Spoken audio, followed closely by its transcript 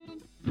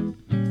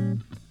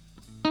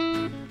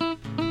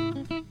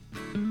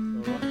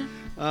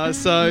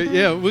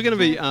We're going to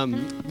be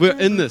we're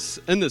in this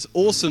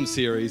awesome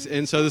series,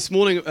 and so this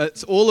morning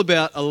it's all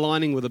about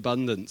aligning with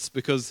abundance,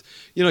 because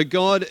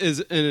God is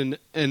in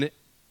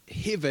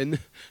heaven.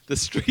 The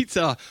streets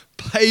are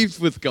paved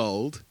with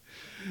gold.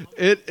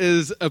 It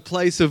is a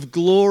place of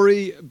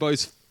glory,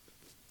 both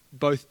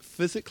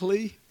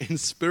physically and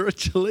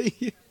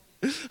spiritually.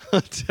 I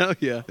tell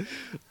you,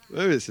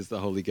 maybe it's just the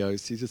Holy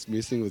Ghost. He's just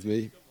messing with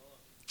me.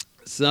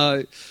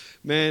 So,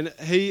 man,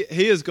 he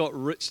has got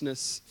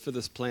richness for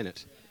this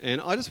planet. And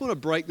I just want to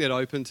break that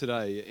open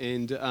today.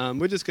 And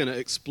we're just going to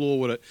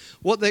explore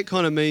what that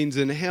kind of means,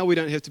 and how we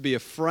don't have to be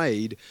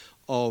afraid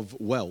of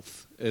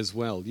wealth as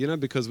well.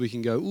 Because we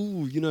can go,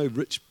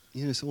 rich,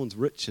 someone's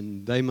rich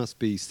and they must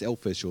be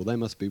selfish, or they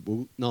must be,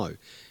 well, no.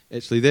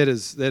 Actually, that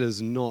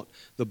is not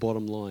the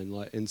bottom line.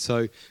 And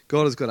so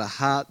God has got a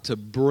heart to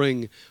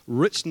bring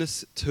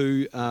richness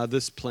to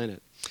this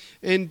planet.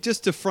 And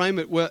just to frame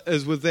it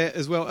is with that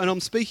as well, and I'm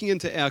speaking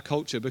into our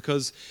culture,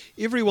 because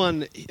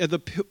everyone,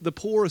 the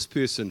poorest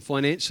person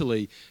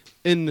financially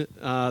in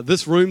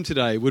this room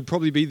today would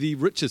probably be the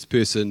richest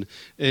person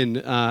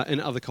in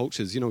other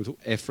cultures,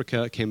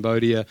 Africa,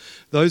 Cambodia,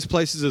 those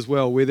places as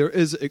well, where there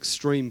is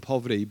extreme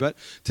poverty. But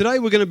today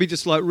we're going to be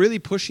just really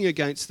pushing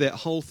against that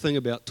whole thing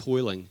about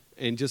toiling,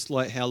 and just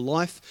how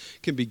life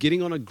can be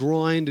getting on a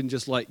grind and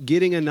just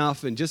getting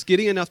enough, and just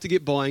getting enough to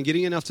get by and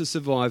getting enough to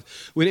survive,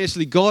 when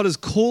actually God is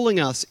calling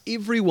us,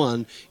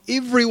 everyone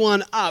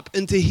up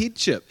into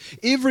headship,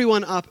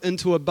 everyone up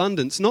into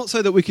abundance, not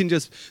so that we can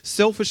just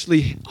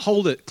selfishly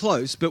hold it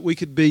close, but we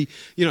could be,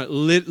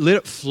 let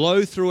it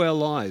flow through our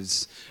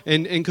lives,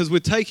 and because we're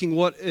taking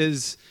what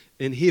is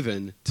in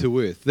heaven to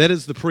earth. That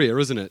is the prayer,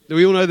 isn't it?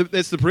 We all know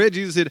that's the prayer.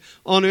 Jesus said,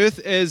 on earth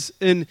as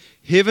in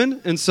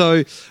heaven. And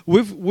so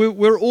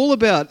we're all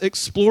about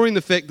exploring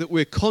the fact that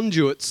we're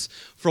conduits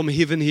from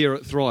heaven here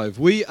at Thrive.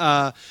 We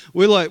want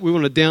to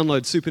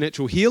download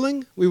supernatural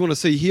healing. We want to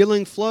see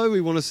healing flow. We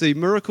want to see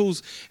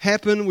miracles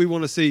happen. We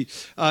want to see,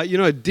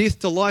 death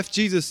to life.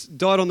 Jesus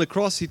died on the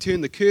cross. He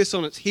turned the curse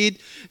on its head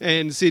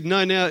and said,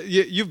 no, now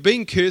you've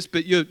been cursed,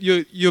 but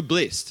you're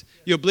blessed.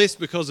 You're blessed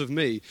because of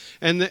me.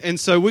 And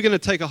so we're going to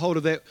take a hold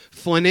of that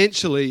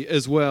financially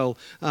as well,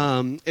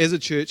 as a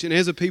church and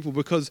as a people,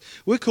 because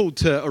we're called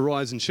to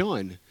arise and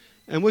shine.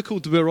 And we're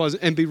called to arise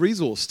and be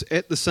resourced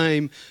at the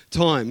same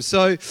time.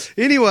 So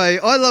anyway,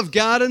 I love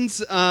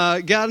gardens.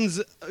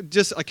 Gardens,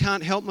 I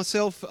can't help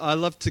myself. I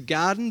love to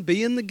garden,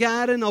 be in the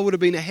garden. I would have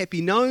been a happy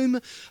gnome.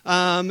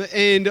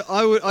 And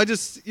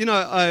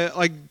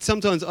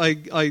sometimes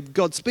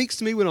God speaks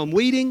to me when I'm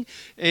weeding.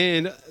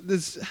 And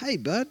there's, hey,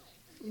 bud.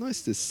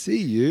 Nice to see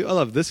you. I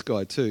love this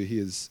guy too. He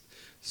is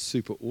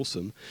super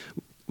awesome.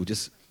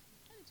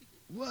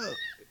 Whoa,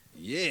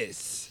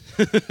 yes.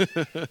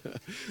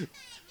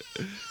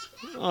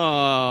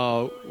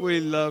 Oh,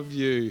 we love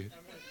you.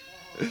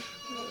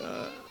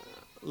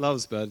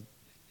 Loves, bud.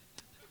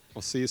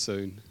 I'll see you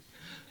soon.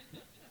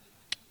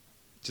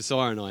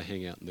 Josiah and I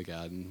hang out in the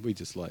garden. We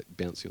just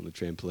bouncing on the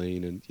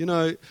trampoline. And,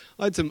 I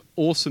had some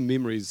awesome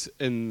memories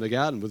in the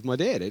garden with my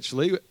dad,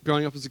 actually,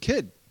 growing up as a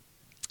kid.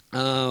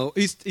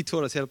 He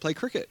taught us how to play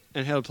cricket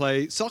and how to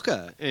play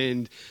soccer,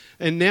 and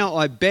now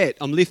I bat.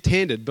 I'm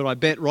left-handed, but I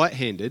bat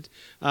right-handed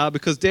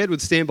because Dad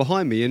would stand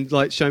behind me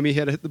and show me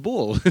how to hit the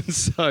ball. And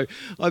so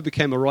I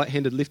became a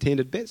right-handed,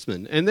 left-handed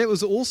batsman, and that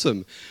was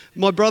awesome.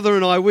 My brother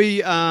and I,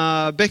 we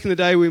back in the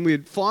day when we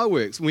had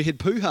fireworks and we had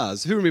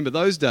poo-has. Who remember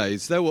those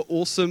days? They were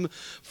awesome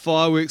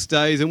fireworks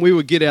days, and we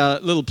would get our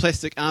little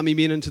plastic army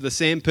men into the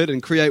sandpit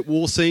and create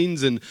war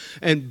scenes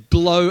and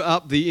blow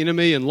up the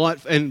enemy,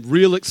 and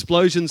real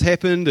explosions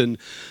happened. And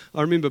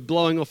I remember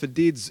blowing off a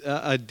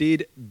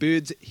dead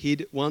bird's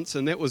head once,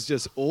 and that was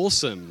just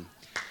awesome.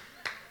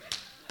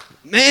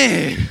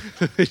 Man,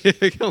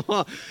 yeah, come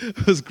on,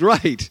 it was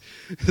great.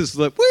 It was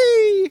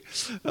whee!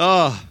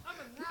 Oh,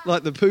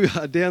 like the poo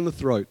down the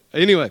throat.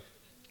 Anyway,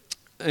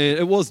 and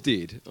it was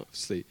dead,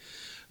 obviously.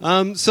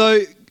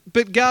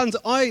 But gardens,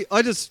 I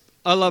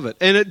love it.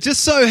 And it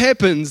just so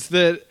happens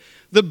that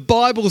the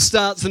Bible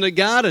starts in a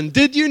garden.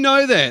 Did you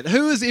know that?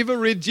 Who has ever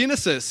read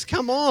Genesis?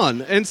 Come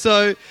on. And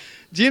so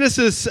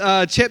Genesis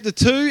chapter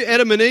 2,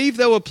 Adam and Eve,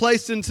 they were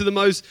placed into the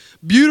most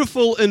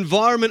beautiful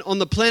environment on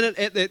the planet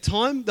at that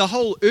time. The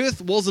whole earth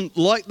wasn't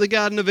like the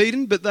Garden of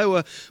Eden, but they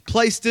were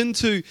placed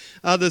into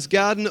this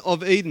Garden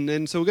of Eden.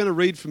 And so we're going to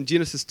read from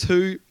Genesis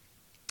 2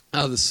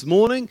 this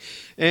morning.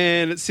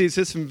 And it says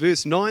this from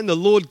verse 9, the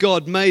Lord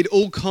God made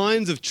all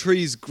kinds of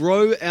trees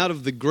grow out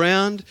of the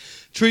ground,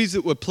 trees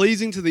that were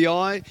pleasing to the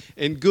eye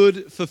and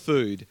good for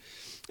food.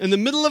 In the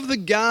middle of the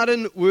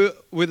garden were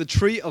the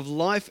tree of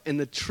life and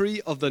the tree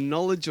of the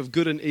knowledge of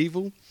good and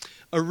evil.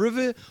 A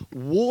river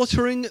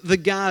watering the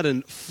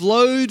garden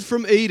flowed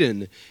from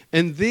Eden,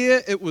 and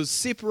there it was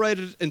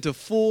separated into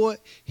 4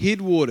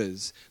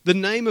 headwaters. The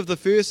name of the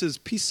first is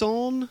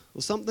Pison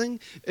or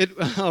something. It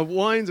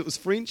winds, it was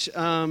French.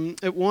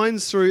 It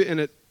winds through, and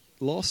it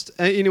lost.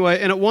 Anyway,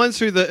 and it winds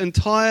through the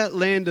entire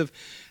land of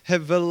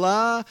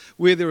Havilah,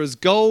 where there is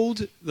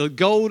gold. The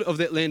gold of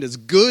that land is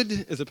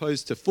good, as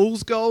opposed to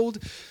fool's gold.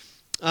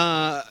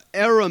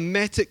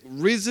 aromatic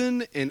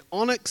resin and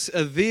onyx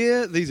are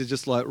there. These are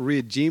just like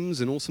rare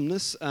gems and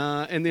awesomeness.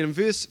 And then in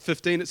verse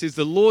 15 it says,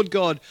 the Lord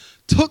God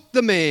took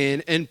the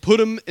man and put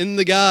him in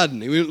the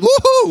garden. He went,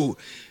 woohoo!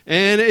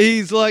 And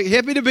he's like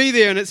happy to be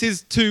there. And it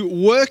says to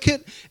work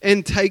it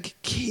and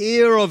take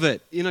care of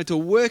it. You know, to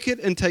work it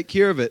and take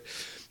care of it.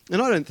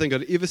 And I don't think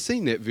I'd ever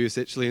seen that verse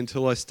actually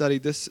until I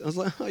studied this. I was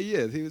like, oh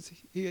yeah,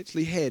 he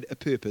actually had a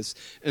purpose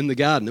in the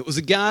garden. It was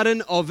a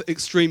garden of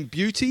extreme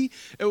beauty.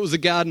 It was a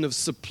garden of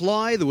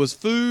supply. There was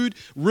food,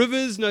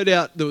 rivers, no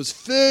doubt. There was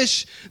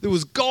fish. There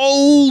was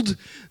gold,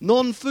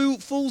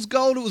 non-fool's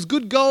gold. It was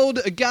good gold.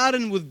 A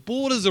garden with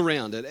borders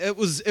around it. It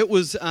was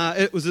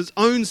its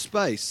own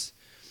space,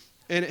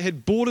 and it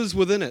had borders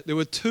within it. There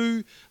were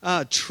two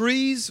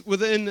trees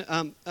within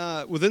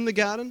the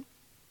garden,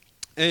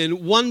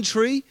 and one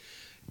tree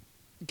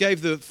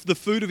gave the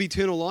food of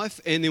eternal life,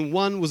 and then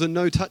one was a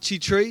no-touchy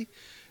tree.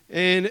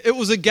 And it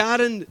was a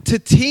garden to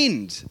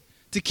tend,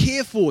 to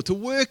care for, to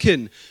work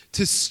in,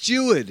 to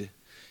steward.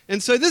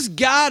 And so this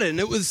garden,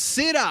 it was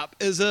set up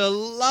as a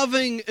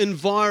loving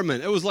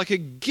environment. It was like a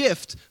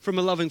gift from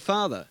a loving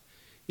father.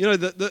 You know,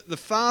 the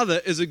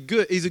father he's a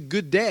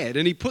good dad,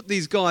 and he put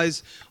these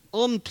guys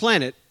on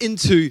planet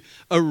into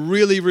a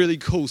really, really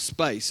cool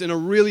space and a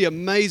really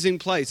amazing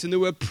place. And there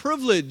were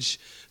privileges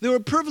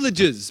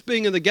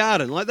being in the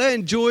garden. Like they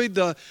enjoyed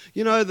all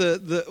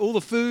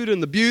the food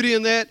and the beauty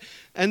and that.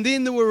 And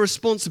then there were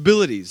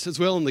responsibilities as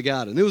well in the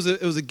garden. It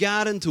was a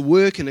garden to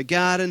work and a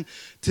garden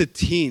to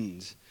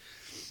tend.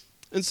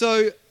 And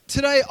so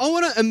today I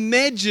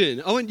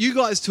want you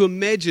guys to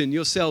imagine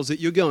yourselves that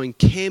you're going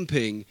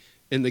camping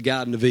in the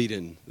Garden of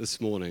Eden this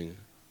morning.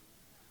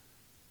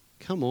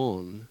 Come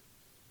on.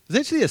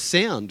 There's actually a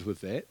sound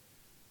with that.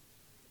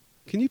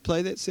 Can you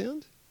play that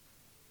sound?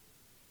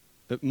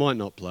 It might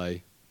not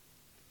play.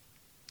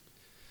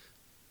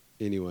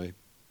 Anyway.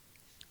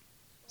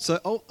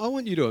 So I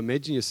want you to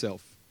imagine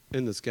yourself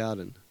in this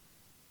garden.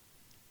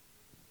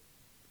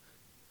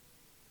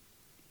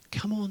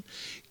 Come on,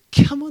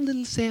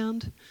 little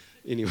sound.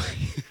 Anyway,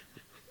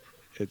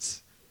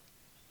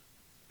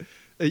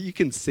 you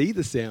can see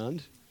the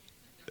sound.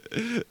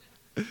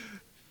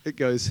 It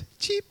goes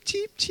cheep,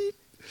 cheep, cheep.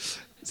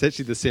 It's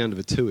actually the sound of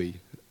a tui,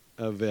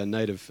 of our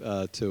native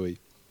tui.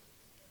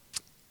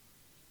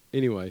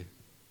 Anyway,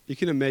 you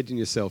can imagine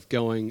yourself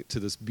going to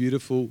this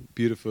beautiful,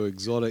 beautiful,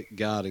 exotic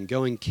garden,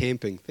 going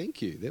camping.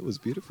 Thank you, that was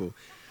beautiful.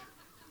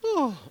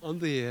 Oh, I'm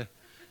there.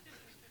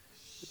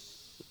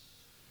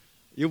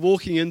 You're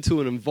walking into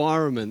an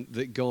environment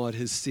that God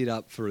has set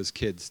up for his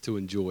kids to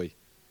enjoy.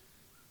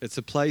 It's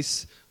a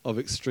place of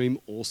extreme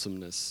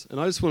awesomeness. And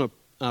I just want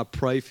to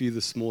pray for you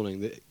this morning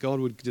that God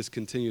would just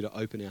continue to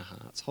open our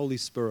hearts. Holy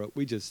Spirit,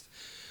 we just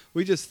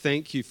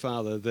thank you,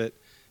 Father, that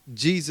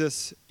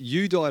Jesus,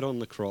 you died on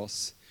the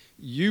cross.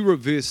 You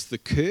reversed the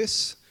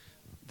curse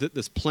that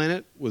this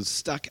planet was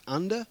stuck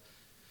under.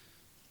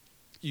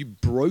 You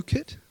broke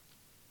it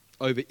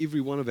over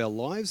every one of our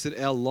lives, that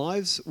our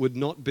lives would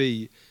not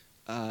be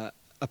a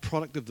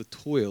product of the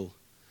toil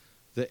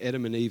that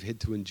Adam and Eve had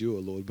to endure,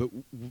 Lord, but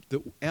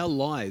that our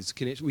lives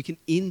we can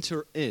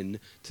enter in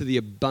to the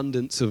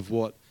abundance of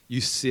what you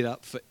set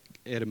up for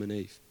Adam and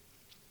Eve.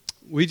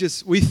 We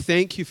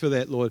thank you for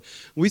that, Lord.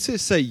 We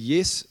just say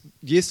yes,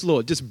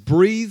 Lord. Just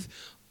breathe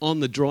on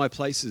the dry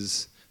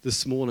places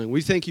this morning.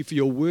 We thank you for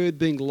your word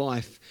being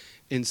life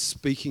and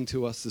speaking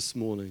to us this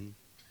morning.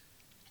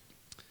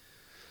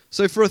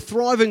 So for a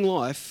thriving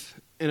life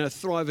and a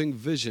thriving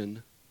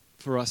vision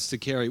for us to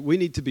carry, we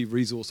need to be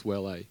resource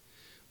well, eh?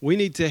 We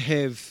need to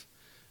have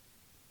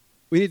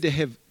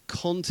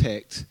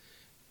contact,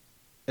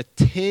 a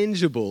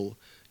tangible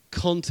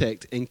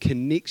contact and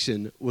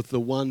connection with the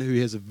one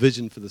who has a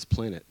vision for this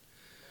planet.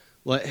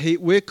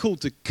 We're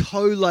called to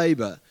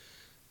co-labor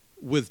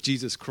with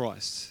Jesus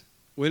Christ.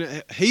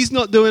 He's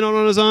not doing it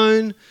on his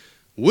own.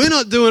 We're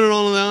not doing it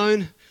on our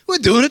own. We're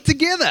doing it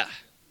together.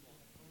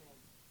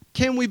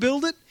 Can we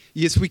build it?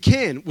 Yes, we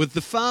can, with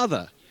the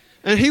Father.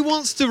 And he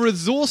wants to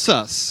resource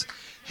us.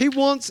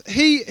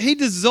 He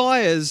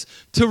desires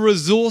to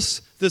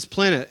resource this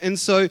planet. And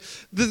so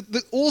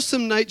the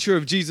awesome nature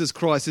of Jesus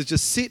Christ has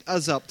just set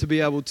us up to be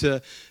able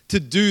to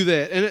do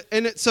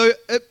that. So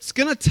it's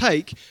going to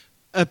take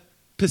a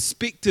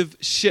perspective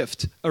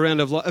shift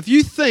around our life. If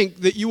you think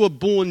that you were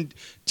born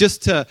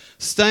just to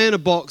stay in a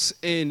box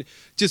and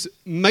just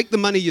make the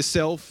money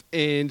yourself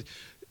and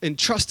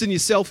trust in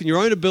yourself and your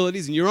own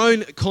abilities and your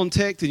own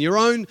contact and your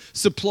own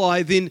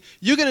supply, then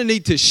you're going to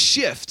need to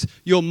shift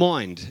your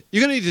mind.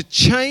 You're going to need to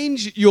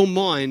change your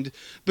mind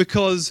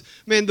because,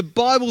 man, the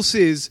Bible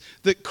says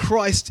that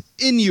Christ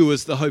in you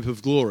is the hope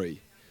of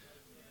glory.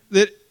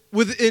 That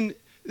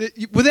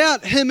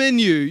without him in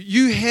you,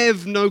 you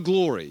have no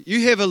glory.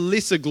 You have a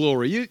lesser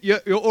glory.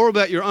 You're all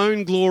about your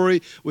own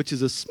glory, which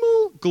is a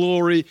small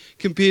glory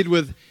compared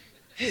with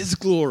his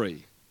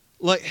glory.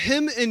 Like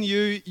him and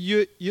you're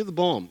the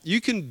bomb. You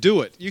can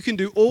do it. You can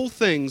do all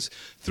things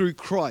through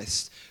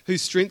Christ who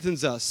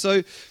strengthens us.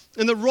 So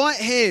in the right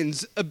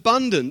hands,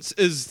 abundance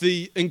is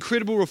the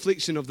incredible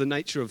reflection of the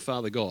nature of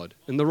Father God.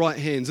 In the right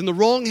hands. In the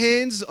wrong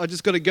hands, I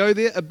just got to go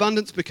there,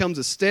 abundance becomes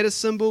a status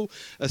symbol,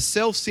 a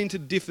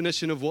self-centered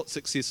definition of what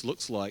success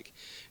looks like.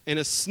 And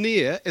a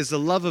snare, as the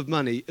love of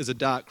money, is a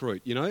dark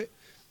root, you know?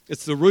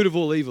 It's the root of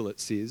all evil, it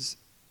says.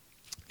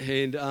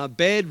 And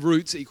bad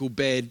roots equal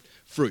bad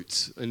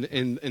fruits.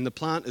 And the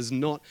plant is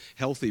not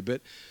healthy.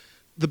 But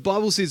the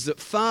Bible says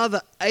that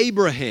Father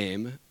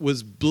Abraham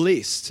was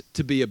blessed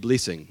to be a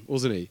blessing,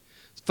 wasn't he?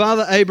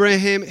 Father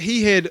Abraham,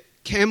 he had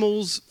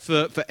camels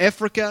for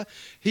Africa.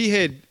 He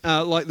had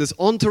like this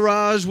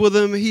entourage with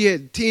him. He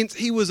had tents.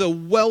 He was a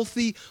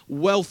wealthy,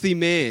 wealthy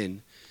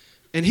man.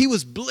 And he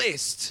was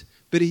blessed,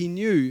 but he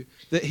knew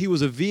that he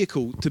was a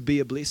vehicle to be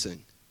a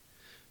blessing.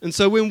 And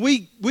so when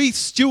we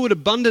steward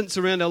abundance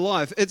around our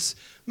life, it's,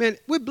 man,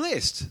 we're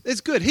blessed.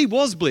 It's good. He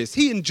was blessed.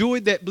 He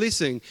enjoyed that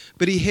blessing,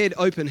 but he had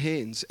open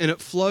hands, and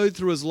it flowed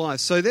through his life.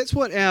 So that's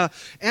what our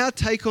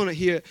take on it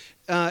here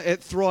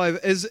at Thrive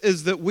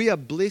is that we are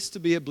blessed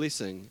to be a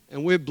blessing,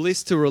 and we're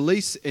blessed to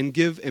release and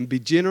give and be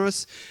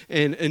generous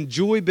and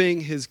enjoy being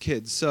his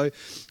kids. So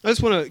I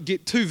just want to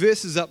get 2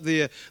 verses up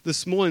there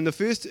this morning. The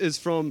first is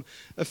from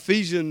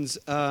Ephesians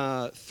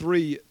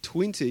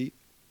 3:20.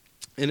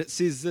 And it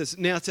says this,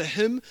 now to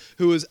him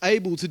who is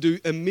able to do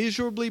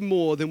immeasurably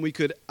more than we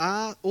could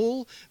ask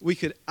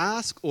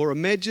or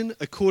imagine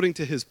according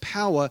to his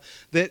power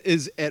that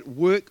is at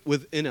work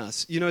within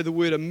us. You know, the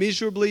word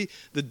immeasurably,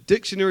 the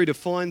dictionary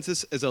defines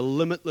this as a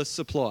limitless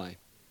supply.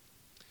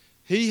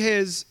 He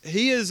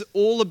is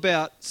all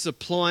about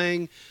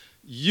supplying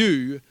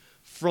you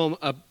from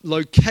a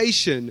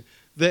location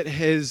that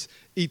has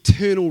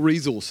eternal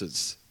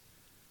resources.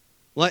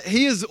 Like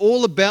he is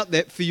all about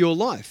that for your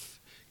life.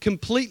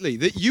 Completely,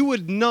 that you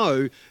would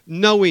know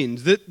no end,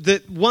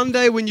 that one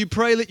day when you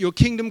pray, let your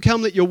kingdom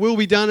come, let your will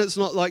be done, it's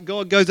not like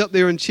God goes up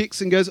there and checks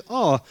and goes,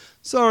 oh,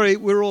 sorry,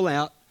 we're all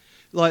out.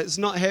 Like, it's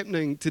not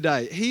happening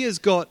today. He has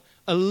got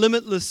a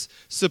limitless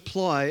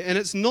supply, and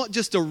it's not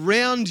just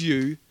around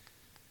you,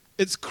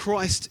 it's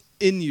Christ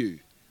in you.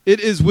 It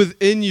is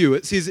within you.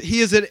 It says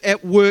he is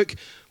at work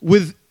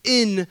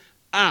within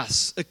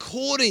us,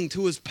 according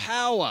to his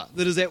power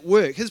that is at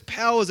work. His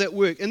power is at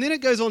work. And then it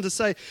goes on to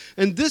say,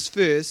 in this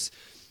verse,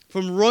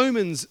 from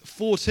Romans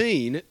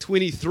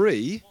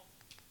 14:23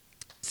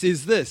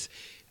 says this,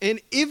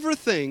 and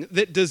everything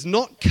that does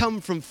not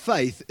come from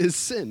faith is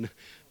sin.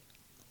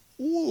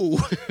 Ooh,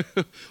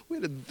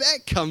 where did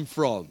that come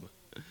from?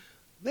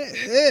 That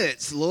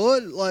hurts,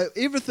 Lord. Like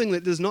everything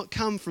that does not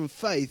come from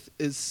faith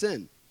is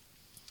sin.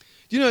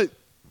 You know,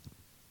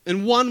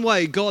 in one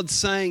way, God's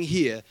saying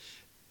here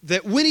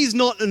that when he's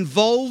not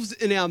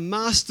involved in our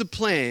master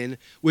plan,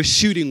 we're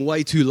shooting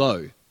way too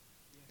low.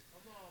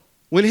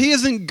 When he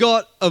hasn't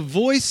got a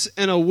voice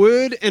and a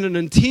word and an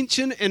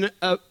intention and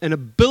an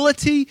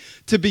ability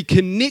to be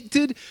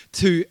connected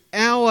to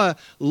our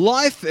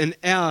life and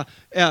our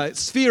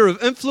sphere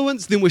of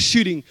influence, then we're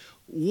shooting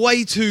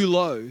way too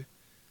low.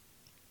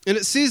 And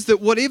it says that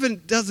whatever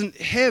doesn't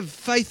have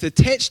faith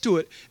attached to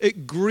it,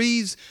 it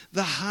grieves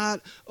the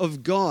heart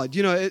of God.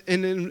 You know,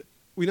 and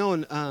we know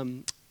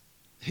in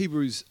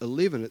Hebrews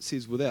 11, it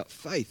says without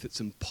faith, it's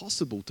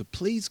impossible to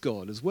please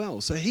God as well.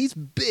 So he's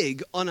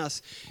big on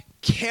us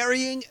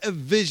carrying a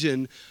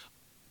vision,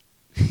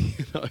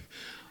 you know,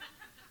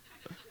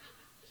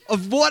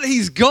 of what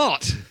he's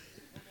got.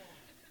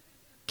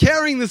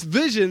 Carrying this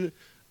vision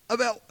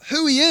about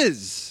who he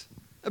is,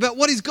 about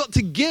what he's got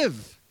to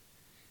give.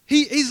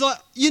 He's like,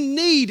 you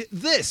need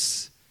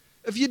this.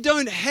 If you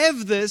don't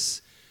have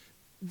this,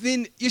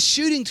 then you're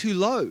shooting too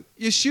low.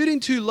 You're shooting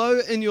too low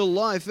in your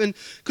life. And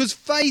because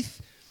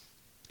faith,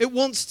 it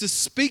wants to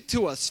speak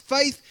to us.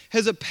 Faith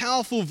has a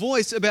powerful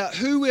voice about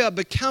who we are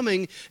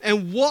becoming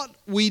and what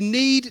we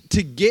need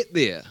to get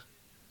there.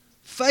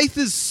 Faith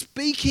is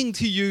speaking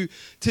to you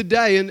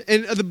today, and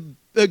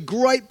a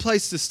great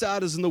place to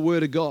start is in the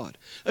Word of God.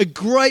 A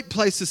great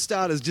place to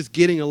start is just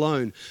getting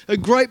alone. A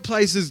great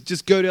place is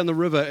just go down the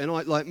river, and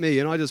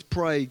I just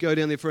pray, go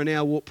down there for an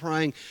hour, walk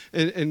praying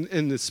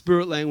in the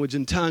spirit language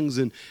and tongues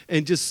and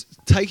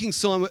just taking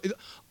time.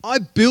 I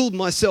build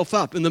myself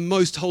up in the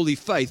most holy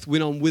faith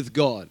when I'm with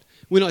God,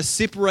 when I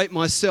separate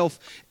myself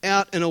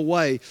out and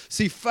away.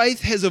 See,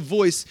 faith has a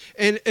voice,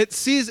 and it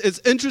says, it's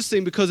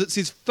interesting because it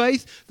says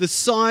faith the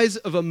size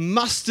of a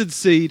mustard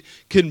seed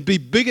can be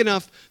big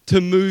enough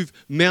to move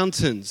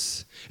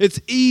mountains.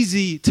 It's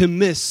easy to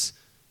miss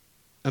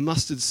a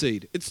mustard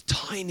seed. It's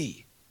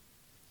tiny.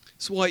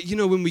 That's why, you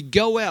know, when we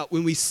go out,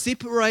 when we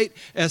separate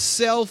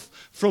ourselves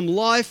from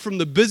life, from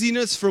the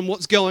busyness, from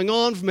what's going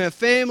on, from our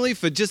family,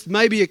 for just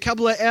maybe a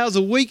couple of hours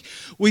a week,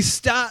 we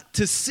start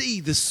to see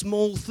the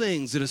small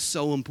things that are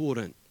so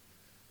important.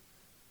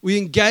 We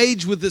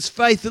engage with this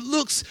faith that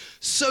looks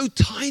so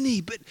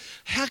tiny, but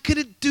how could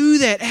it do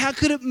that? How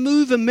could it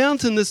move a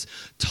mountain, this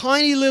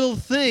tiny little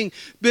thing?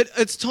 But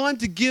it's time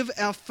to give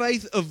our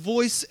faith a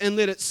voice and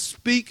let it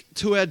speak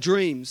to our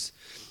dreams.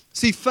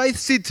 See, faith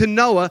said to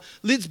Noah,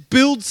 let's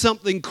build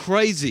something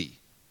crazy.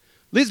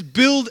 Let's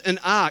build an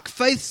ark.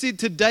 Faith said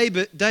to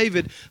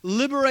David,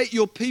 liberate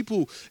your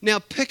people. Now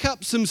pick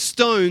up some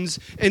stones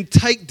and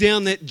take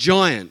down that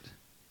giant.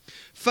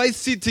 Faith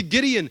said to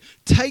Gideon,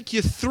 take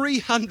your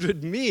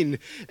 300 men,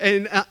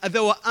 and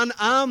they were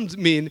unarmed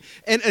men,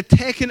 and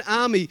attack an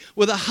army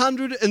with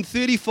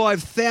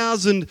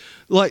 135,000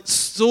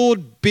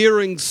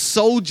 sword-bearing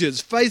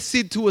soldiers. Faith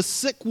said to a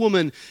sick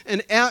woman,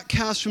 an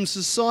outcast from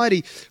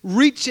society,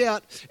 reach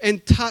out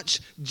and touch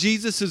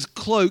Jesus'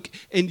 cloak,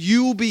 and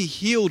you will be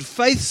healed.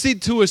 Faith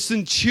said to a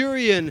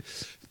centurion,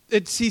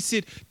 he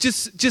said,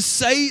 just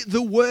say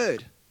the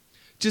word.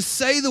 Just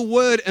say the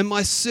word, and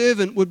my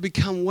servant would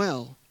become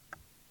well.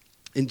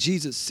 And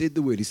Jesus said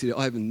the word. He said,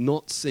 I have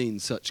not seen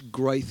such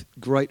great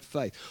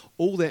faith.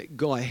 All that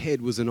guy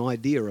had was an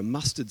idea, a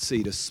mustard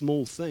seed, a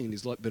small thing. And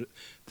he's like, but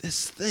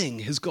this thing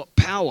has got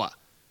power.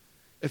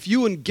 If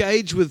you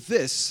engage with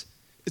this,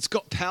 it's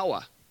got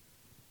power.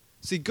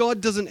 See, God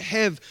doesn't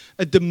have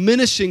a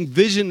diminishing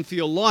vision for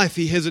your life.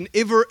 He has an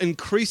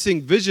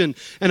ever-increasing vision.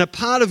 And a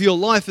part of your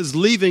life is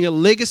leaving a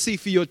legacy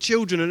for your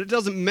children. And it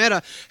doesn't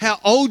matter how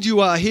old you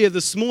are here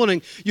this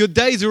morning. Your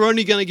days are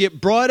only going to get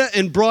brighter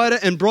and brighter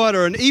and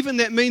brighter. And even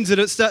that means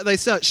that they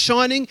start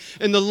shining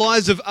in the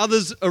lives of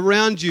others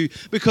around you.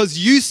 Because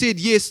you said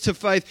yes to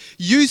faith.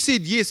 You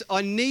said, yes,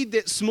 I need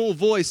that small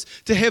voice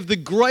to have the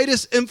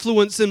greatest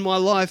influence in my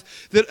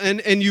life.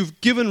 And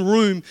you've given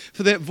room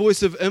for that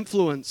voice of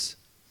influence.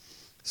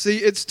 See,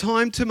 it's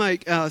time to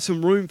make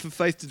some room for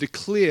faith to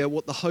declare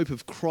what the hope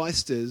of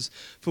Christ is,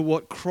 for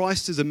what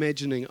Christ is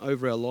imagining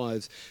over our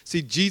lives.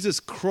 See,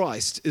 Jesus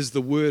Christ is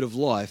the word of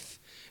life,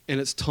 and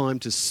it's time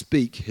to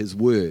speak his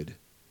word.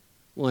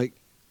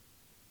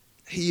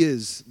 He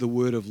is the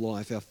word of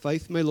life. Our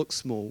faith may look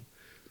small,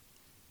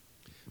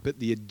 but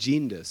the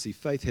agenda, see,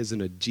 faith has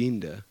an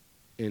agenda,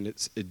 and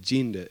its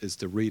agenda is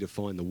to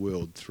redefine the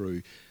world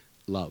through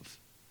love.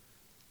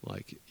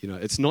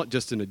 It's not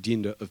just an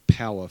agenda of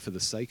power for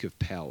the sake of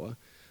power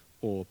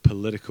or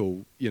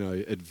political,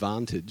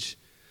 advantage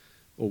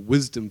or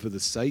wisdom for the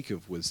sake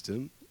of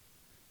wisdom.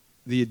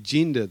 The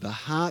agenda, the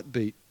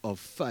heartbeat of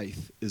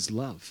faith is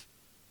love.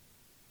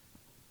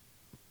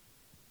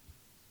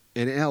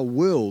 And our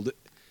world,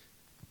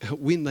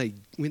 when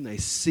they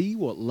see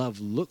what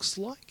love looks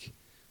like,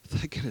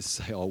 they're going to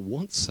say, I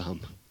want some.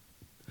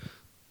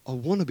 I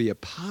want to be a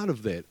part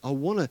of that.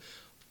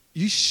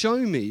 You show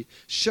me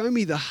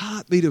the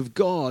heartbeat of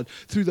God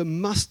through the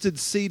mustard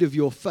seed of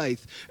your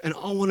faith, and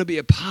I want to be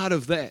a part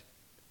of that.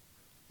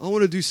 I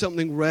want to do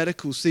something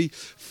radical. See,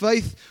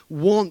 faith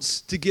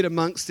wants to get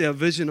amongst our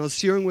vision. I was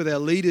sharing with our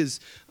leaders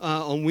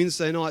on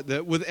Wednesday night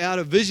that without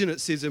a vision, it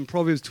says in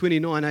Proverbs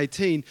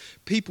 29:18,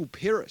 people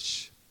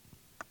perish.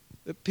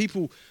 That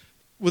people,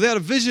 without a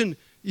vision,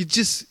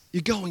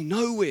 you're going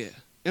nowhere.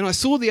 And I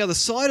saw the other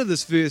side of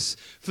this verse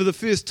for the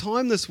first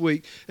time this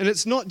week. And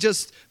it's not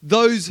just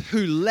those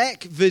who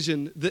lack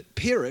vision that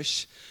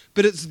perish,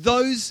 but it's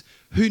those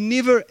who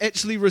never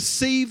actually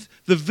receive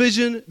the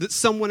vision that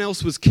someone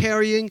else was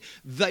carrying,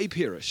 they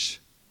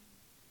perish.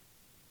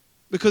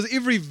 Because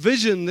every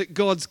vision that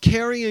God's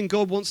carrying,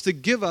 God wants to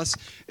give us,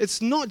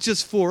 it's not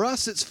just for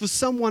us, it's for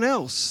someone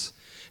else.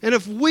 And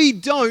if we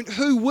don't,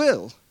 who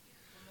will?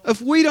 If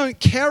we don't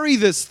carry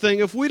this thing,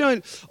 if we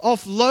don't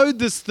offload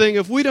this thing,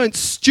 if we don't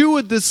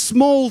steward this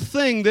small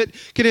thing that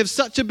can have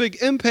such a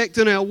big impact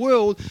in our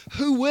world,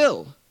 who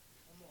will?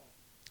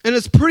 And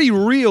it's pretty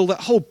real, that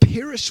whole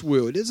perish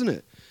word, isn't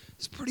it?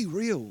 It's pretty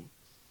real.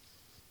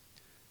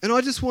 And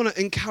I just want to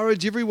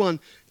encourage everyone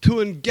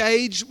to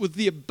engage with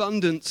the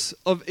abundance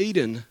of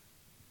Eden.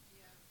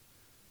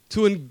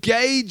 To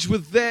engage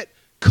with that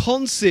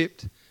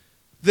concept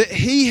that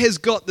he has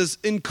got this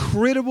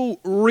incredible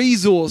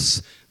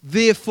resource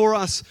there for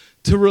us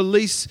to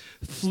release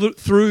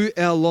through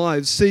our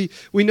lives. See,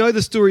 we know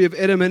the story of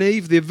Adam and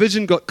Eve. Their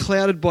vision got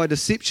clouded by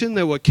deception.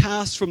 They were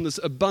cast from this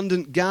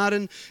abundant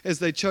garden as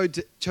they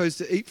chose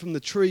to eat from the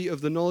tree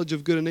of the knowledge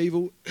of good and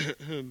evil.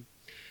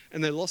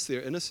 And they lost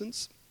their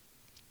innocence.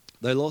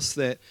 They lost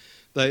that.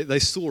 They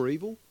saw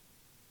evil.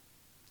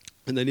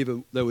 And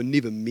they were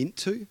never meant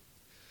to.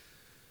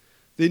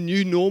 Their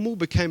new normal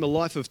became a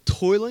life of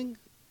toiling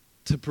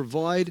to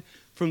provide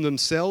from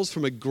themselves,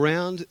 from a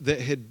ground that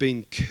had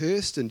been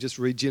cursed. And just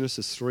read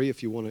Genesis 3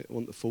 if you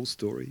want the full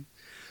story.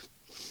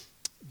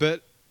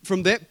 But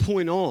from that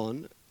point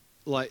on,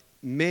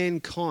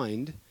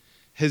 mankind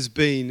has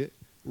been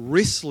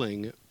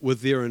wrestling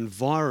with their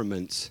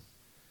environment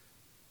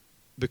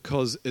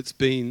because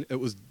it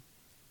was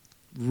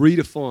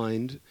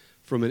redefined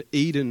from an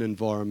Eden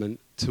environment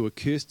to a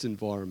cursed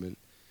environment.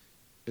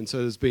 And so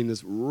there's been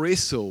this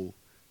wrestle,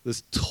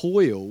 this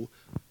toil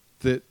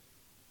that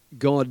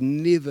God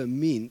never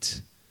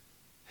meant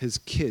his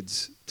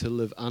kids to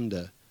live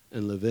under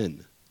and live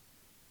in.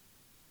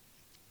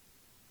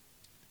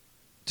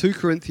 2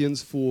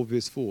 Corinthians 4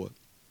 verse 4.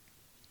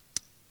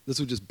 This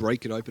will just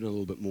break it open a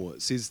little bit more.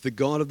 It says, the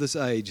God of this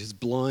age has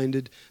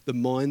blinded the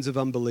minds of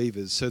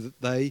unbelievers so that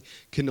they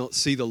cannot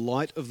see the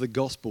light of the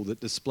gospel that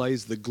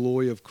displays the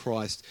glory of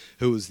Christ,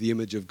 who is the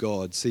image of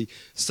God. See,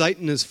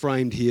 Satan is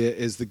framed here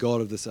as the God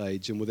of this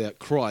age, and without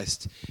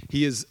Christ,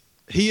 he is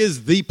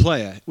the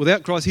player.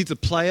 Without Christ, he's the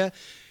player.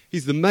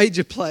 He's the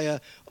major player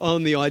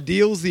on the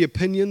ideals, the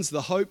opinions,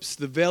 the hopes,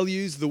 the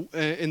values,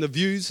 and the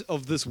views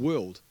of this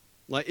world.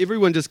 Like,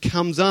 everyone just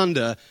comes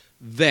under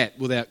that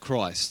without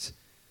Christ.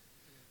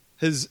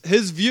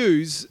 His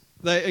views,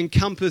 they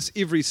encompass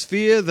every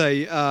sphere.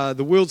 They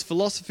the world's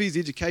philosophies,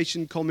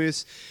 education,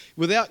 commerce.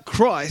 Without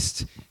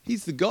Christ,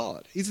 he's the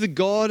God. He's the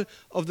God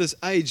of this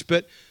age.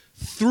 But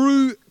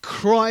through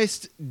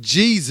Christ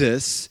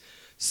Jesus,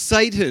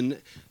 Satan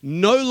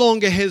no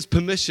longer has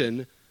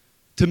permission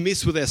to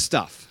mess with our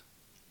stuff,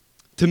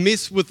 to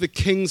mess with the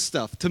king's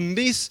stuff, to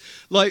mess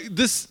like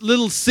this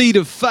little seed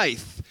of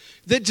faith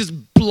that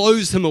just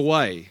blows him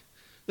away.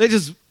 They're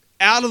just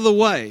out of the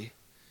way.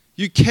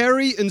 You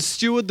carry and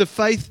steward the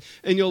faith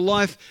in your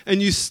life,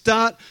 and you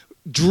start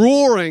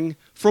drawing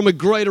from a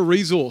greater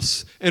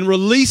resource and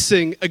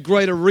releasing a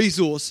greater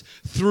resource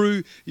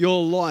through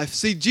your life.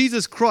 See,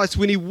 Jesus Christ,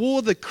 when he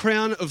wore the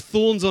crown of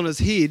thorns on his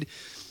head,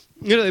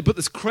 you know, they put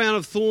this crown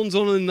of thorns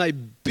on him and they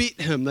beat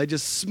him. They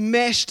just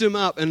smashed him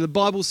up. And the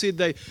Bible said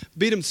they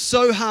beat him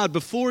so hard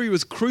before he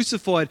was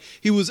crucified,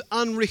 he was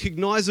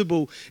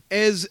unrecognizable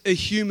as a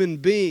human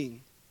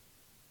being.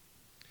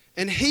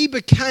 And he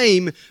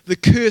became the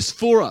curse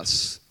for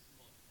us.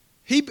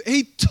 He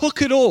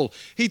took it all.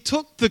 He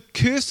took the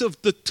curse of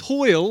the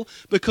toil,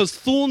 because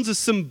thorns are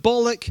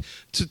symbolic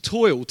to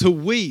toil, to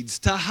weeds,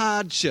 to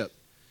hardship.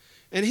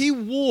 And he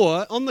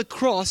wore, on the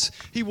cross,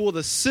 he wore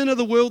the sin of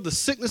the world, the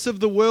sickness of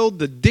the world,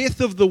 the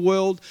death of the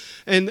world,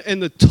 and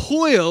the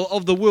toil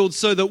of the world,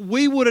 so that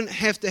we wouldn't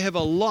have to have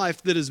a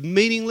life that is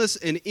meaningless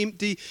and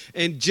empty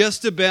and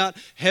just about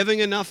having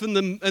enough in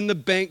the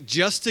bank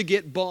just to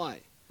get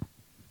by.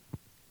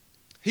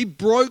 He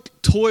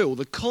broke toil.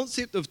 The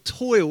concept of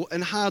toil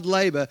and hard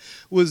labor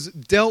was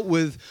dealt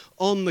with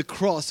on the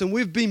cross. And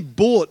we've been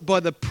bought by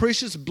the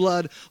precious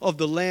blood of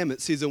the Lamb, it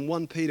says in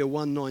 1 Peter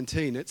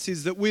 1:19. It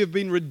says that we have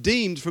been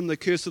redeemed from the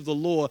curse of the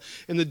law.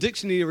 And the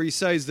dictionary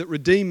says that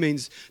redeem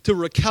means to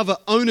recover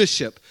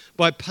ownership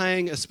by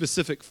paying a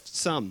specific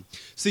sum.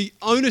 See,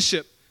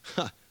 ownership,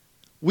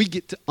 we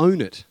get to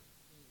own it.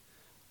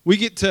 We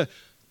get to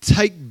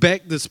take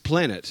back this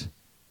planet.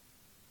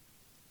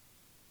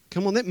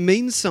 Come on, that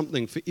means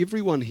something for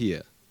everyone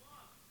here.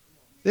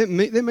 That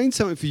means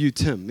something for you,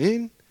 Tim,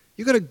 man.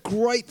 You've got a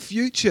great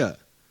future.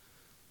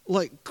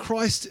 Like,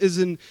 Christ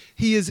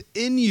he is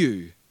in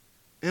you.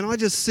 And I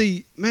just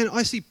see, man,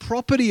 I see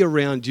property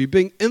around you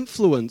being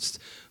influenced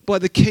by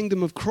the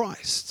kingdom of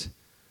Christ.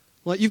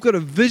 Like, you've got a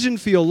vision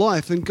for your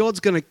life, and God's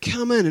going to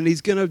come in and he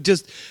is going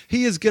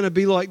to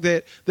be like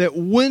that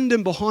wind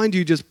in behind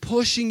you, just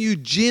pushing you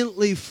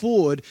gently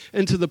forward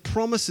into the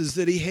promises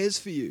that he has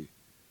for you.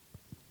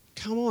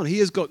 Come on, he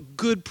has got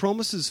good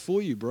promises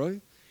for you, bro.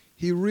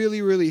 He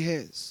really, really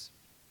has.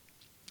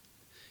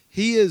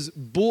 He has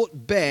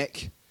bought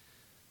back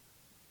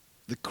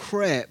the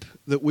crap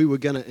that we were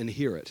going to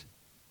inherit.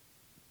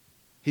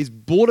 He's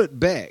bought it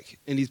back,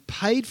 and he's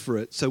paid for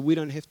it so we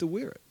don't have to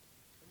wear it.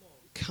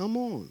 Come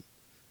on.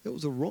 That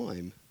was a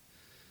rhyme.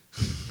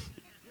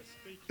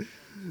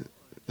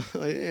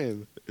 I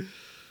am.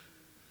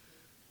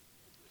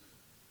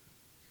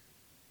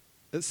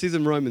 It says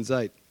in Romans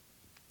 8,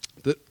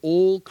 that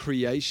all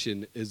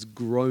creation is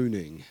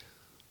groaning.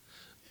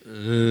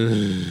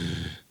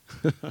 It's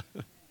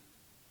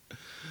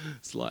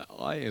like,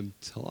 I am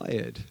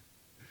tired.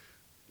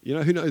 You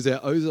know, who knows our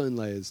ozone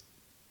layers?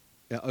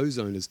 Our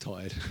ozone is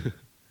tired.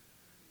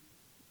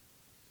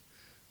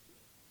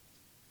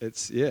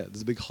 There's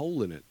a big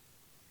hole in it.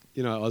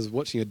 You know, I was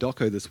watching a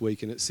doco this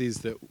week, and it says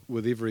that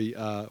with every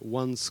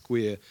 1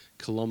 square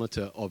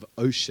kilometre of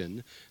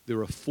ocean,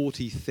 there are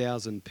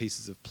 40,000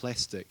 pieces of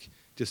plastic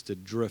just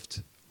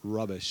adrift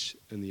rubbish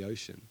in the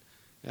ocean.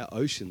 Our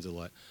oceans are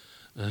like,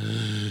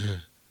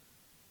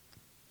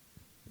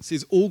 It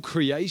says all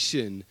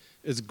creation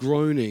is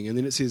groaning, and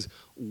then it says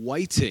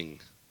waiting.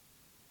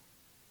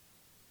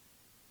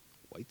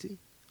 Waiting?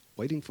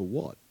 Waiting for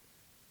what?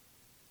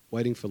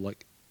 Waiting for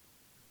like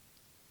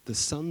the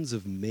sons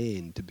of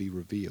man to be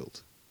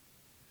revealed.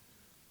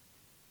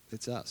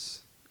 That's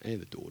us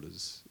and the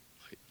daughters.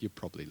 You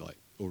probably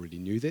already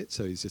knew that,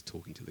 so he's just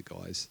talking to the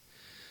guys.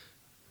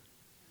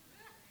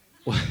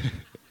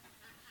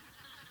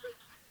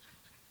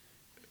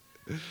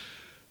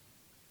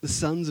 The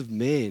sons of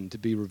man to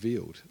be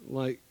revealed.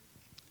 Like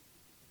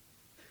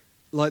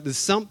there's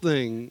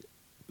something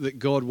that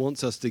God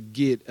wants us to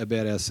get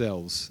about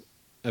ourselves,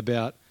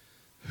 about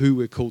who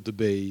we're called to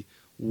be,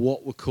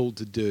 what we're called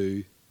to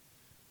do,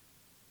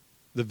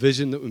 the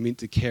vision that we're meant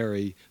to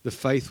carry, the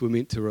faith we're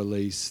meant to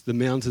release, the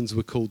mountains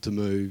we're called to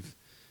move.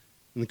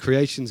 And the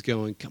creation's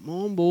going, come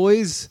on,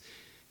 boys,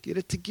 get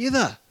it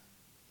together.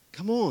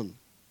 Come on,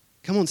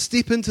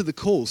 step into the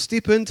call,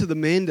 step into the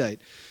mandate.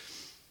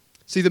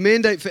 See, the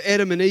mandate for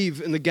Adam and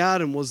Eve in the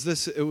garden was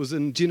this. It was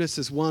in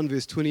Genesis 1,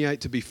 verse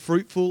 28, to be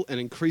fruitful and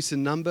increase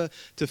in number,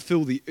 to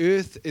fill the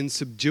earth and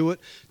subdue it,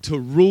 to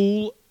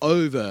rule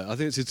over. I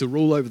think it says to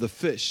rule over the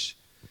fish.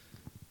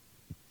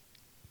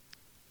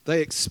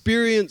 They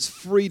experienced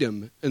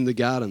freedom in the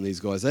garden, these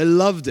guys. They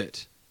loved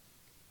it.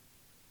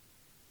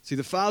 See,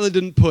 the Father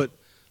didn't put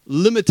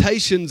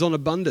limitations on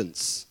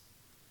abundance.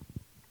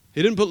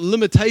 He didn't put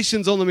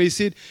limitations on them. He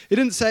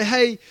didn't say,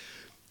 hey,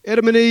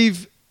 Adam and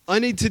Eve, I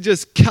need to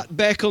just cut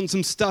back on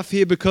some stuff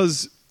here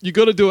because you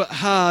got to do it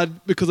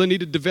hard because I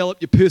need to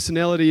develop your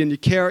personality and your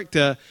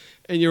character,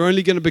 and you're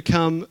only going to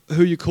become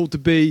who you're called to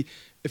be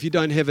if you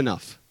don't have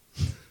enough.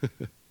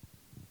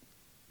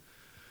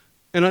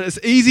 And it's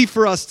easy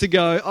for us to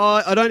go,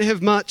 oh, I don't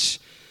have much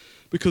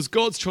because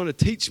God's trying to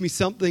teach me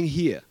something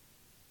here.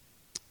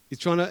 He's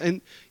trying to,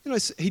 and you know,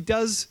 he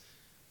does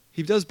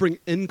bring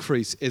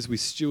increase as we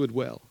steward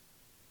well.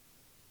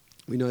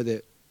 We know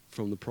that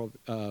from the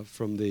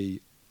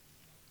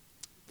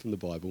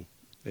Bible.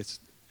 That's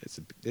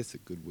a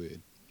good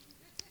word.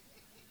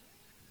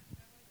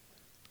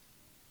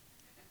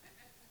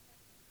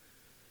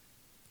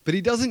 But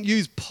he doesn't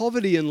use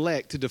poverty and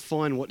lack to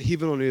define what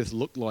heaven on earth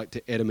looked like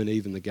to Adam and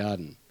Eve in the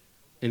garden.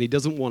 And he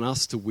doesn't want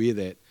us to wear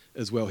that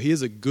as well. He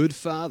is a good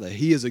father.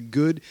 He is a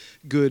good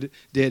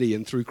daddy.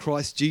 And through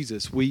Christ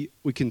Jesus, we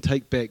can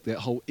take back that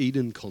whole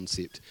Eden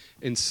concept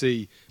and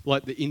see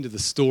like the end of the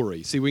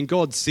story. See, when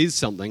God says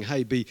something,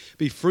 hey, be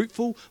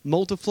fruitful,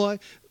 multiply,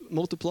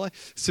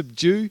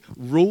 subdue,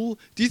 rule.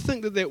 Do you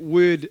think that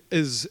word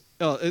is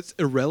it's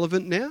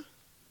irrelevant now?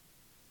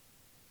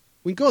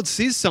 When God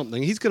says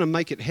something, he's going to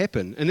make it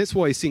happen. And that's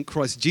why he sent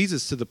Christ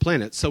Jesus to the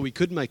planet, so he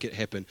could make it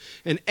happen.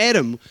 And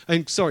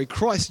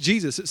Christ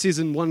Jesus, it says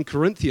in 1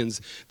 Corinthians,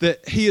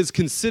 that he is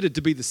considered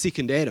to be the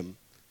second Adam.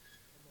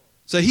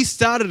 So he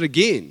started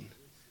again.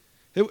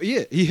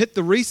 Yeah, he hit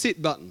the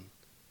reset button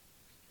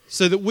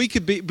so that we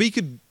could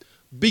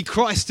be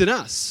Christ in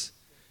us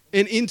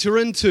and enter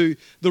into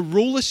the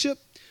rulership,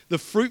 the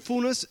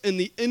fruitfulness, and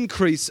the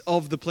increase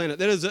of the planet.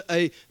 That is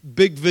a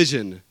big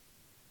vision.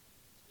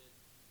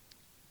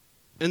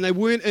 And they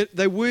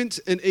weren't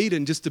in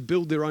Eden just to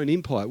build their own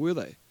empire, were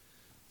they?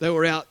 They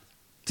were out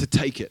to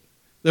take it.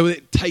 They were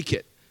take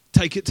it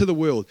to the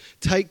world.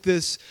 Take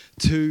this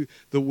to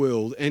the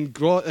world. And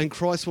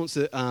Christ wants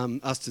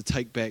us to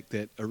take back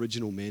that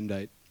original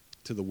mandate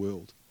to the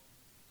world.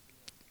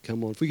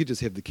 Come on, if we could just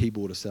have the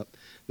keyboardist up,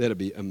 that'd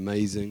be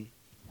amazing.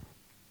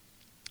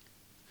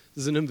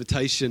 There's an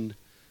invitation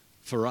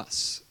for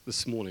us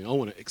this morning. I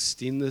want to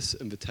extend this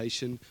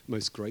invitation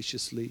most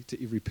graciously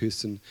to every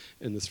person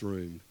in this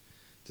room.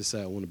 To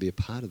say I want to be a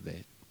part of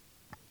that.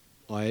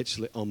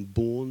 I'm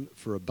born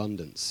for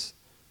abundance.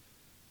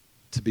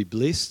 To be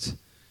blessed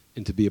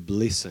and to be a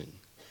blessing.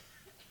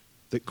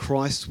 That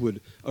Christ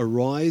would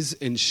arise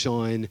and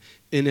shine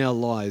in our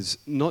lives,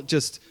 not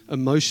just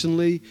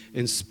emotionally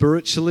and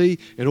spiritually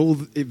and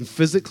even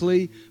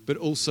physically, but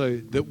also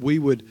that we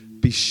would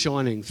be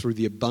shining through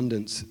the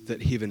abundance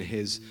that heaven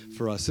has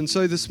for us. And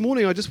so this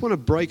morning, I just want to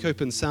break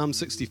open Psalm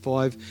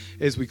 65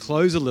 as we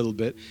close a little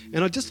bit.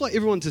 And I'd just like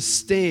everyone to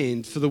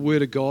stand for the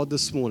word of God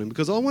this morning,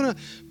 because I want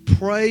to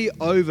pray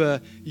over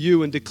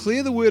you and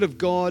declare the word of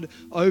God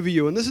over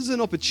you. And this is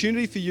an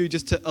opportunity for you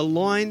just to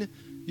align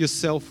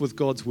yourself with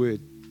God's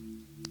word,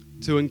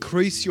 to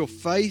increase your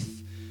faith.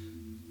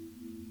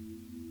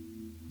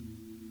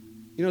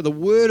 You know, the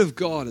word of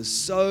God is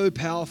so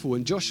powerful.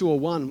 In Joshua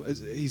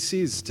 1, he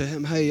says to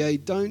him, hey,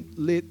 don't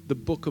let the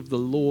book of the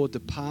law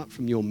depart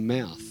from your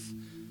mouth.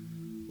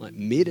 Like,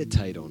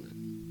 meditate on it.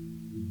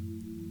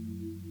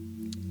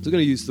 So we're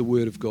going to use the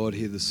word of God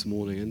here this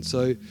morning. And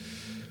so,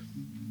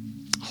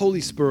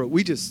 Holy Spirit,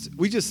 we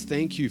just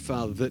thank you,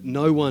 Father, that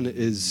no one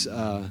is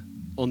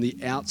on the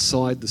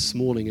outside this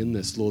morning in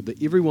this, Lord,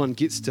 that everyone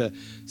gets to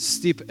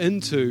step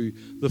into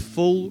the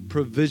full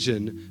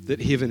provision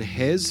that heaven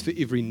has for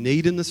every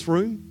need in this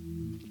room.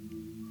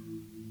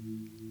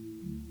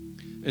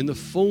 And the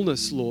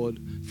fullness, Lord,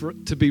 for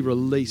it to be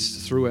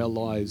released through our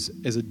lives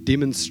as a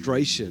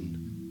demonstration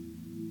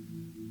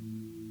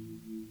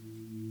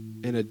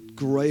and a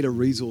greater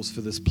resource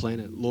for this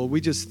planet. Lord, we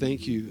just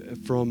thank you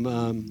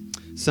from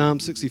Psalm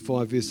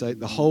 65, verse 8,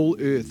 the whole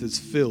earth is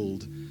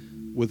filled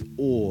with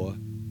awe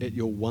at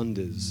your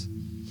wonders.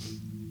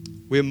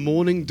 Where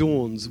morning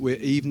dawns, where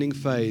evening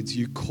fades,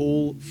 you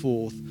call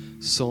forth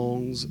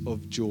songs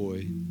of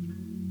joy.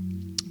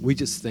 We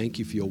just thank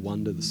you for your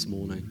wonder this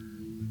morning.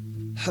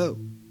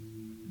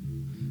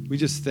 We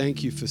just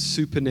thank you for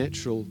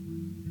supernatural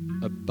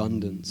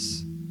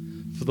abundance,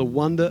 for the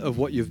wonder of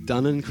what you've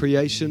done in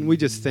creation. We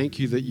just thank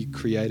you that you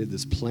created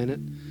this planet.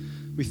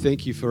 We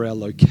thank you for our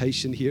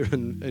location here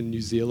in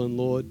New Zealand,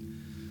 Lord.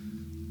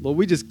 Lord,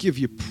 we just give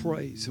you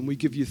praise and we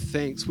give you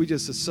thanks. We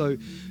just are so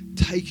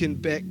taken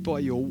back by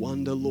your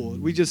wonder, Lord.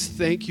 We just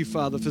thank you,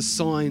 Father, for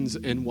signs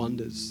and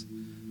wonders.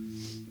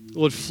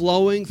 Lord,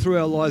 flowing through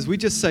our lives, we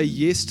just say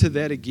yes to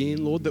that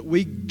again, Lord, that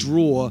we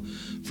draw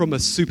from a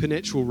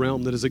supernatural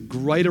realm that is a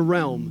greater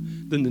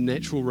realm than the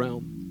natural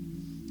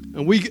realm.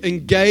 And we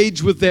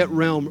engage with that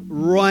realm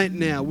right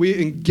now. We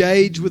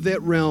engage with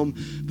that realm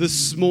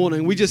this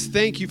morning. We just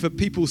thank you for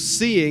people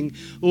seeing,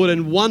 Lord,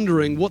 and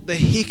wondering what the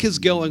heck is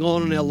going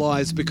on in our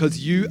lives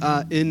because you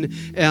are in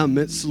our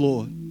midst,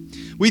 Lord.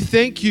 We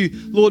thank you,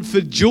 Lord, for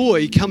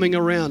joy coming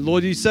around.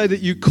 Lord, you say that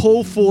you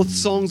call forth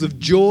songs of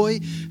joy,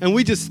 and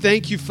we just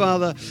thank you,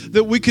 Father,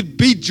 that we could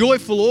be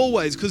joyful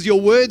always because your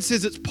word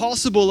says it's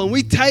possible, and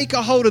we take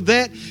a hold of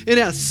that in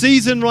our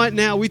season right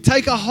now. We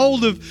take a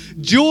hold of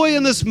joy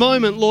in this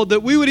moment, Lord,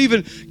 that we would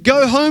even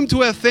go home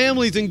to our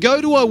families and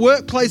go to our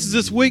workplaces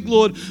this week,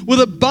 Lord,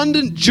 with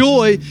abundant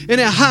joy in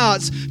our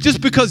hearts just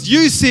because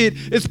you said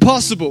it's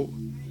possible.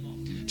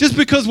 Just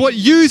because what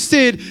you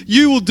said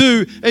you will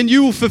do and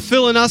you will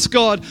fulfill in us,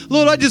 God.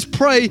 Lord, I just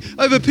pray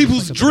over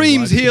people's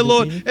dreams here,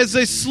 Lord, as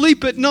they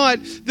sleep at night,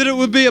 that it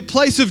would be a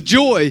place of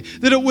joy,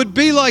 that it would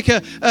be like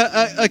a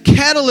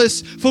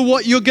catalyst for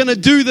what you're going to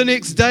do the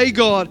next day,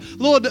 God.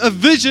 Lord, a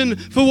vision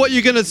for what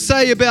you're going to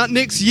say about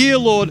next year,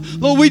 Lord.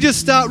 Lord, we just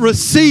start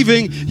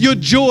receiving your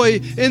joy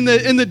in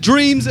the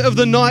dreams of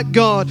the night,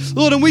 God.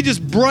 Lord, and we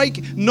just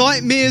break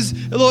nightmares,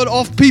 Lord,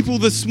 off people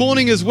this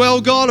morning as well,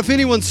 God. If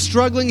anyone's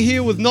struggling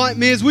here with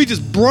nightmares, we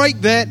just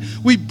break that.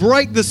 We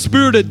break the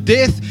spirit of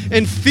death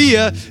and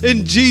fear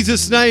in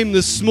Jesus' name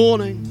this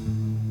morning.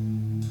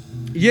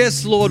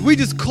 Yes, Lord, we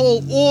just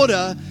call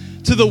order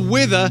to the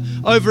weather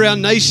over our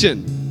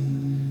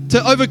nation,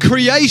 over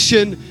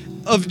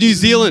creation of New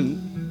Zealand.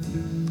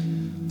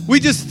 We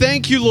just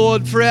thank you,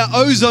 Lord, for our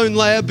ozone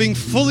layer being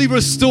fully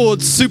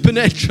restored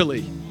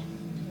supernaturally.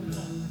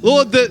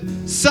 Lord,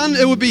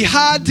 it would be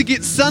hard to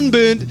get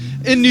sunburned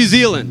in New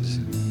Zealand.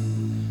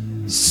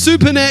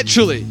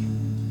 Supernaturally.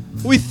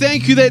 We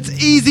thank you that's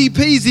easy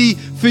peasy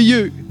for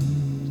you.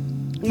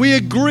 We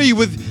agree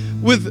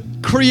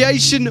with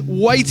creation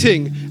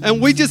waiting,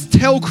 and we just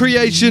tell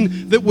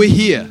creation that we're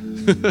here.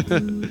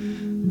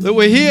 That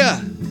we're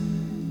here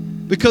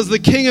because the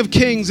King of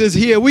Kings is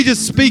here. We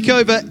just speak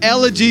over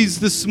allergies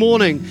this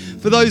morning.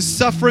 For those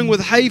suffering with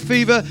hay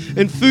fever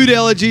and food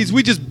allergies,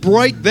 we just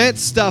break that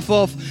stuff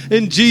off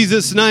in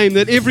Jesus' name.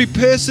 That every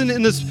person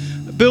in this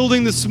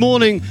building this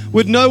morning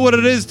would know what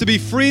it is to be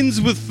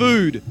friends with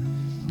food.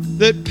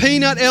 That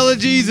peanut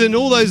allergies and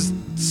all those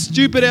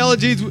stupid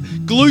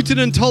allergies, gluten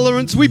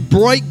intolerance, we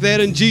break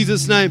that in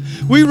Jesus' name.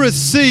 We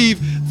receive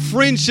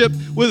friendship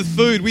with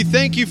food. We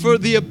thank you for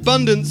the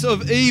abundance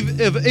of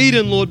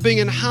Eden, Lord, being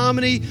in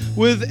harmony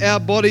with our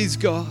bodies,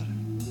 God.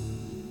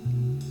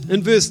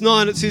 In verse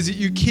 9, it says that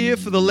you care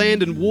for the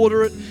land and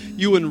water it.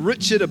 You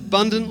enrich it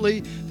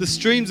abundantly. The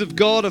streams of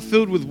God are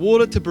filled with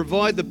water to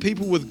provide the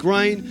people with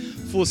grain,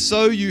 for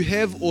so you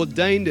have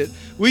ordained it.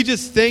 We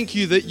just thank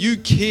you that you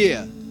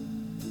care.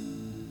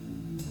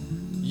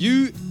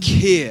 You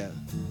care.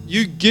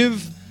 You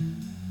give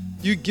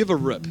a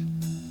rip.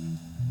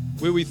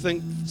 Where we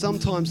think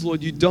sometimes,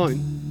 Lord, you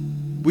don't.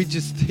 You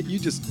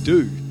just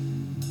do.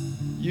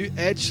 You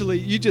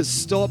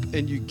just stop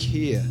and you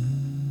care.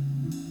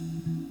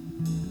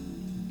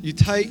 You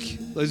take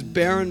those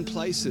barren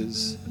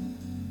places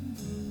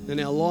in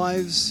our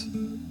lives,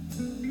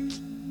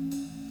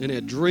 in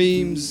our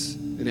dreams,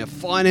 in our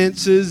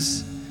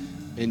finances,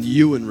 and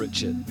you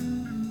enrich it.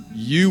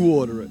 You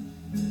water it.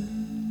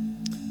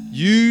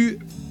 You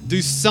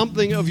do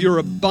something of your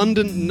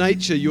abundant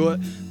nature, your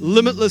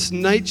limitless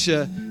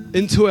nature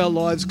into our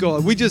lives,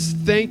 God. We just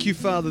thank you,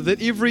 Father,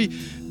 that every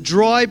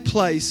dry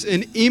place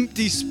and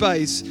empty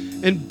space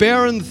and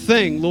barren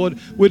thing, Lord,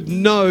 would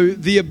know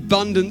the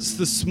abundance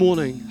this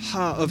morning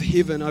of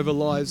heaven over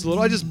lives. Lord,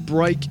 I just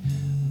break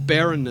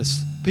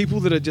barrenness. People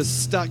that are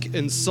just stuck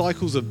in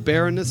cycles of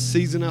barrenness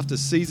season after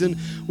season,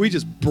 we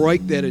just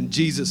break that in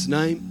Jesus'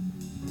 name.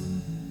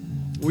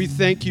 We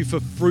thank you for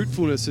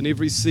fruitfulness in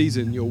every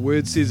season. Your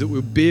word says that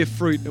we'll bear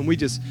fruit, and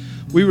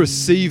we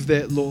receive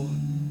that, Lord.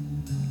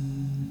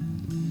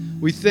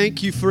 We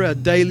thank you for our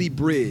daily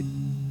bread.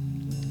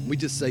 We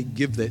just say,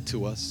 give that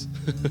to us.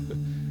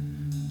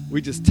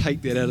 We just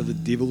take that out of the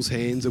devil's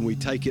hands and we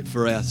take it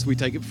for us. We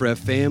take it for our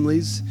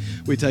families.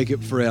 We take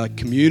it for our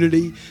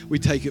community. We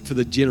take it for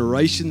the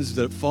generations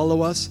that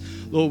follow us.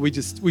 Lord, we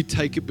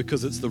take it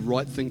because it's the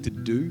right thing to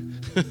do.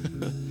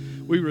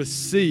 We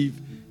receive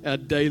our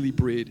daily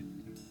bread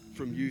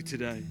from you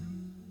today.